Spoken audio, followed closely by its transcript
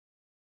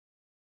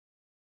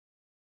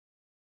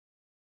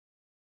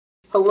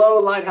Hello,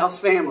 Lighthouse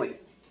family.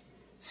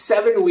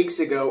 7 weeks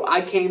ago,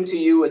 I came to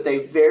you with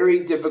a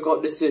very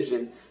difficult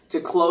decision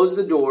to close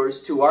the doors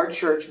to our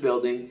church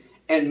building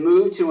and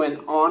move to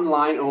an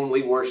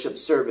online-only worship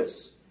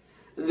service.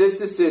 This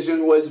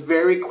decision was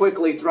very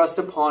quickly thrust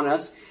upon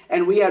us,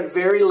 and we had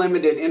very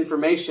limited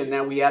information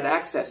that we had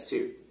access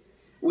to.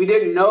 We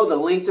didn't know the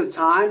length of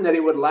time that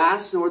it would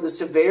last, nor the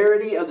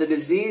severity of the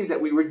disease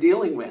that we were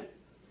dealing with.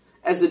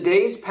 As the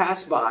days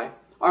passed by,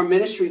 our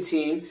ministry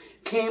team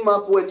came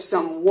up with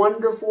some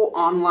wonderful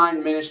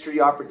online ministry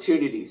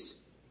opportunities.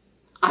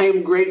 I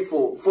am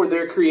grateful for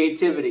their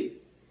creativity.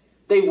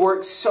 They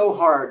worked so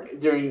hard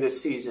during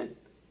this season.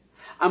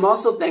 I'm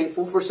also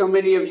thankful for so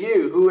many of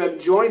you who have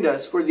joined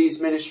us for these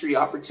ministry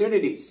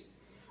opportunities.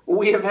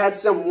 We have had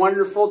some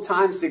wonderful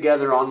times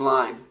together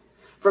online,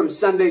 from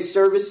Sunday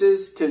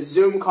services to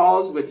Zoom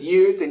calls with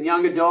youth and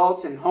young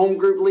adults and home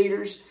group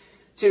leaders,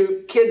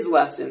 to kids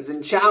lessons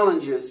and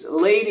challenges,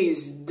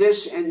 ladies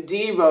dish and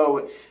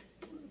devo,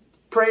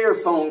 prayer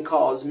phone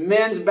calls,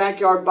 men's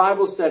backyard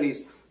Bible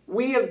studies.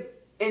 We have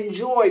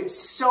enjoyed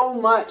so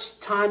much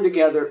time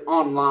together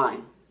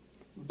online.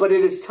 But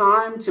it is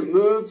time to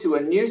move to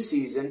a new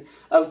season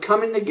of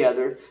coming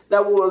together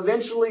that will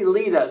eventually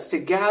lead us to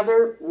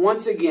gather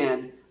once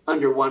again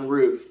under one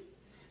roof.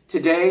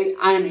 Today,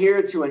 I am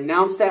here to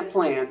announce that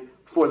plan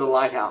for the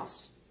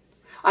Lighthouse.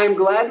 I am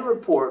glad to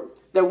report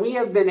that we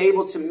have been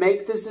able to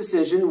make this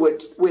decision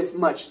with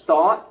much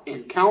thought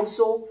and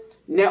counsel,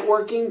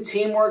 networking,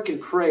 teamwork, and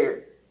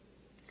prayer.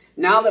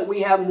 Now that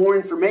we have more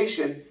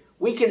information,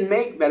 we can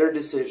make better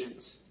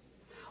decisions.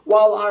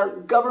 While our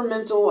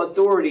governmental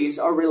authorities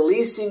are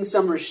releasing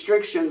some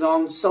restrictions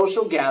on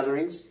social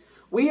gatherings,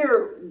 we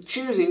are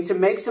choosing to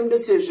make some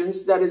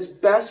decisions that is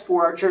best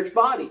for our church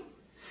body.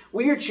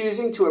 We are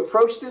choosing to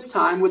approach this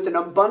time with an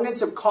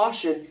abundance of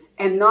caution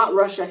and not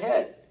rush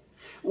ahead.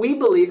 We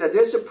believe that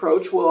this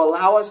approach will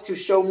allow us to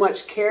show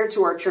much care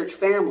to our church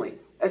family,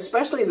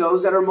 especially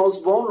those that are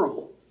most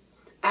vulnerable.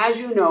 As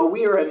you know,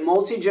 we are a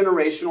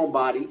multi-generational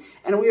body,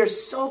 and we are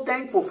so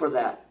thankful for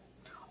that.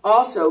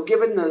 Also,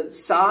 given the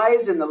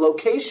size and the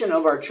location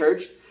of our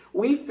church,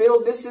 we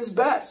feel this is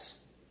best.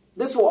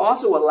 This will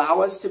also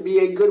allow us to be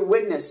a good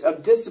witness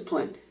of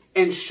discipline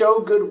and show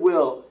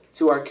goodwill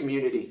to our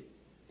community.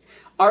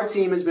 Our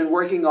team has been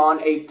working on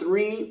a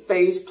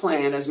 3-phase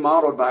plan as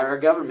modeled by our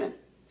government.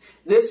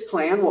 This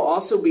plan will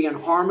also be in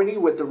harmony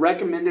with the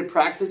recommended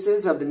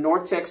practices of the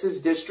North Texas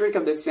District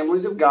of the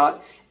Assemblies of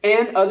God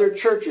and other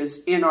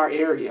churches in our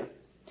area.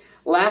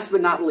 Last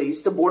but not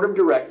least, the Board of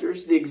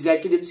Directors, the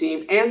executive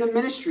team, and the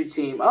ministry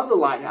team of the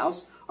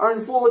Lighthouse are in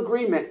full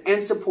agreement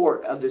and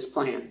support of this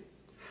plan.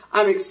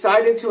 I'm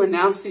excited to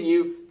announce to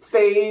you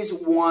Phase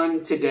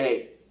 1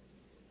 today.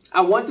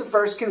 I want to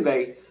first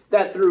convey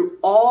that through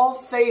all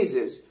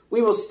phases,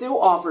 we will still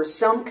offer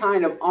some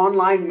kind of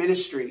online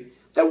ministry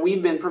that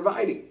we've been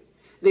providing.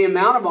 The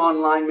amount of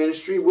online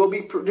ministry will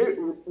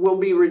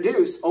be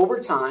reduced over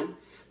time,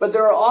 but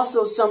there are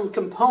also some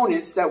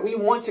components that we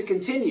want to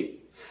continue.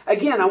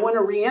 Again, I want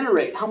to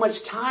reiterate how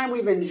much time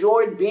we've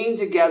enjoyed being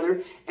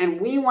together,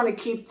 and we want to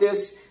keep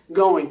this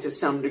going to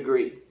some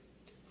degree.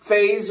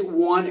 Phase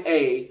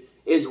 1A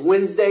is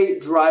Wednesday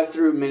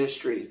drive-through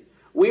ministry.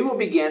 We will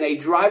begin a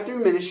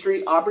drive-through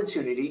ministry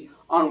opportunity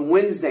on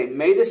Wednesday,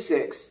 May the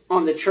 6th,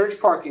 on the church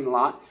parking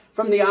lot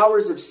from the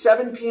hours of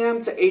 7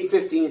 p.m. to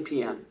 8:15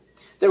 p.m.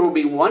 There will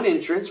be one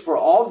entrance for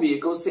all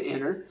vehicles to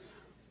enter.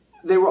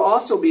 There will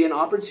also be an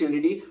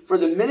opportunity for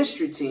the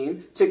ministry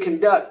team to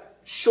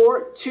conduct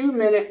short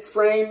 2-minute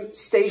frame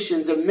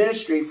stations of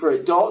ministry for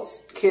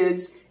adults,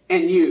 kids,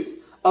 and youth,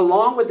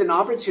 along with an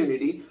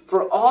opportunity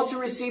for all to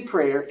receive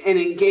prayer and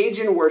engage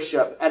in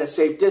worship at a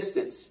safe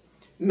distance.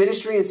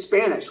 Ministry in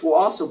Spanish will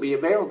also be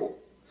available.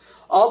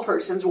 All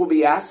persons will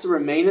be asked to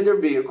remain in their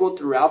vehicle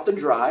throughout the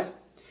drive.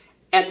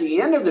 At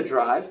the end of the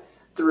drive,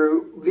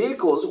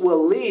 vehicles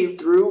will leave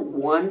through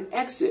one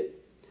exit.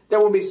 There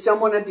will be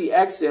someone at the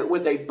exit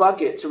with a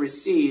bucket to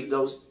receive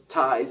those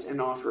tithes and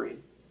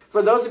offering.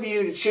 For those of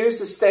you who choose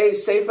to stay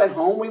safe at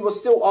home, we will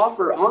still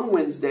offer on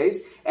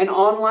Wednesdays an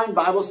online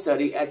Bible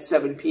study at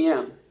 7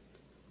 p.m.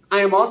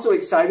 I am also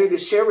excited to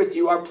share with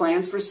you our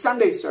plans for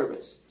Sunday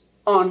service.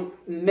 On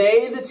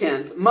May the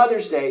 10th,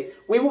 Mother's Day,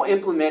 we will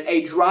implement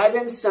a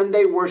drive-in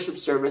Sunday worship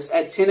service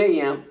at 10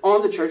 a.m.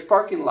 on the church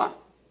parking lot.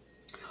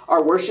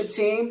 Our worship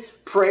team,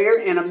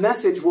 prayer, and a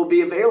message will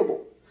be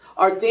available.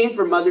 Our theme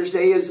for Mother's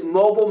Day is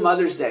Mobile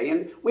Mother's Day,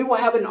 and we will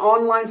have an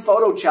online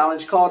photo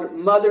challenge called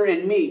Mother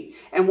and Me,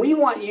 and we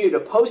want you to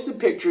post a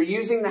picture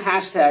using the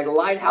hashtag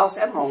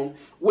 #LighthouseAtHome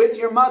with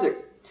your mother.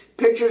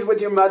 Pictures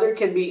with your mother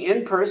can be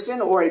in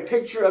person or a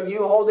picture of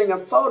you holding a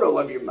photo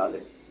of your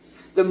mother.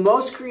 The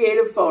most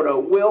creative photo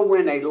will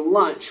win a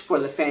lunch for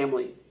the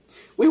family.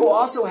 We will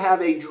also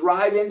have a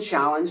drive-in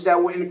challenge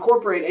that will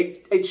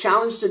incorporate a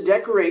challenge to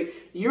decorate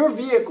your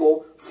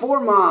vehicle for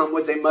Mom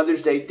with a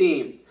Mother's Day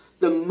theme.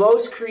 The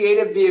most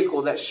creative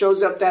vehicle that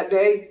shows up that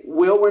day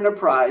will win a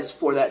prize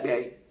for that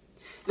day.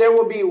 There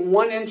will be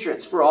one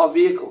entrance for all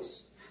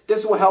vehicles.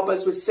 This will help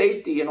us with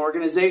safety and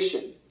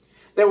organization.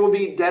 There will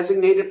be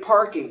designated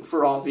parking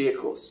for all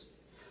vehicles.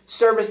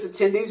 Service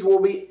attendees will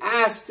be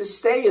asked to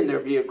stay in their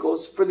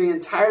vehicles for the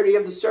entirety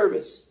of the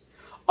service.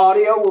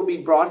 Audio will be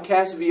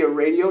broadcast via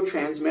radio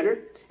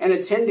transmitter, and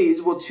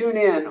attendees will tune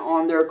in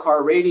on their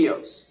car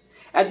radios.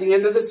 At the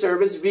end of the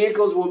service,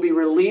 vehicles will be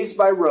released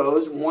by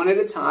rows, one at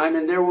a time,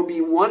 and there will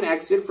be one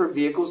exit for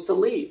vehicles to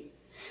leave.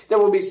 There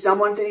will be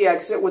someone at the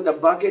exit with a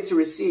bucket to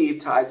receive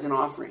tithes and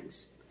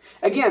offerings.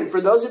 Again, for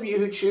those of you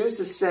who choose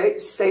to stay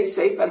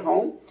safe at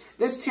home,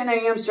 this 10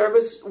 a.m.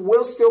 service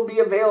will still be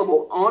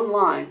available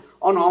online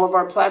on all of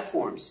our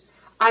platforms.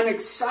 I'm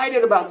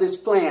excited about this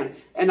plan,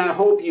 and I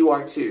hope you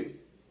are too.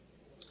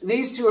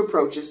 These two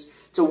approaches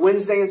to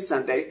Wednesday and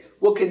Sunday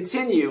will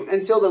continue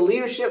until the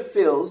leadership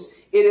feels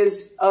it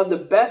is of the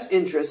best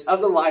interest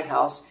of the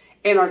Lighthouse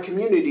and our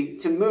community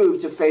to move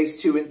to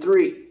phase 2 and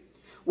 3.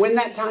 When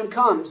that time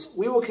comes,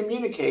 we will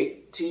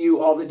communicate to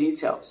you all the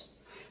details.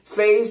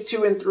 Phase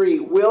 2 and 3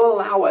 will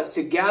allow us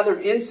to gather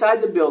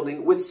inside the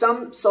building with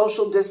some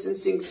social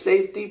distancing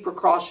safety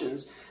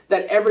precautions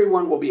that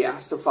everyone will be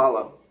asked to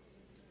follow.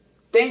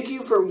 Thank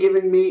you for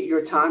giving me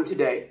your time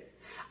today.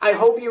 I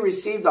hope you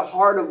receive the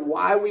heart of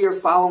why we are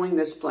following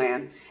this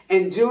plan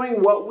and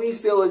doing what we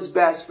feel is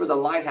best for the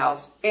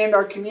Lighthouse and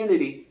our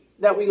community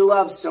that we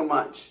love so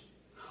much.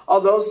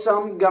 Although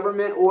some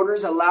government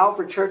orders allow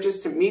for churches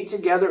to meet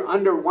together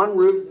under one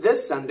roof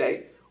this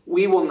Sunday,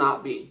 we will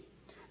not be.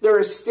 There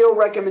are still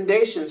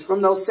recommendations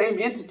from those same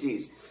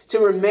entities to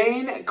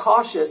remain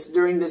cautious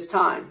during this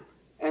time,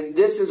 and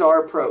this is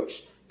our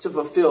approach to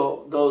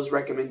fulfill those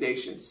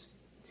recommendations.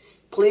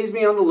 Please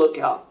be on the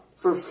lookout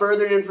for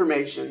further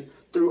information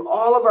through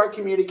all of our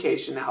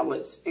communication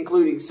outlets,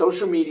 including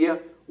social media,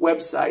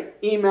 website,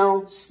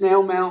 email,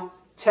 snail mail,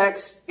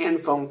 text, and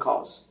phone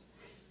calls.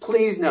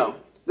 Please know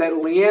that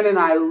Leanne and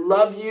I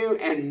love you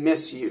and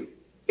miss you.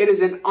 It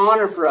is an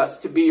honor for us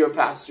to be your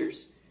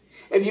pastors.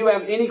 If you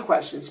have any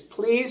questions,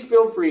 please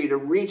feel free to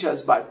reach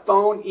us by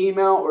phone,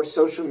 email, or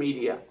social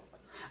media.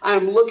 I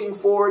am looking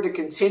forward to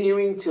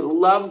continuing to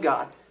love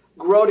God,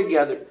 grow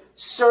together,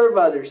 serve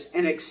others,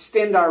 and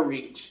extend our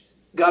reach.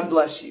 God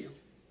bless you.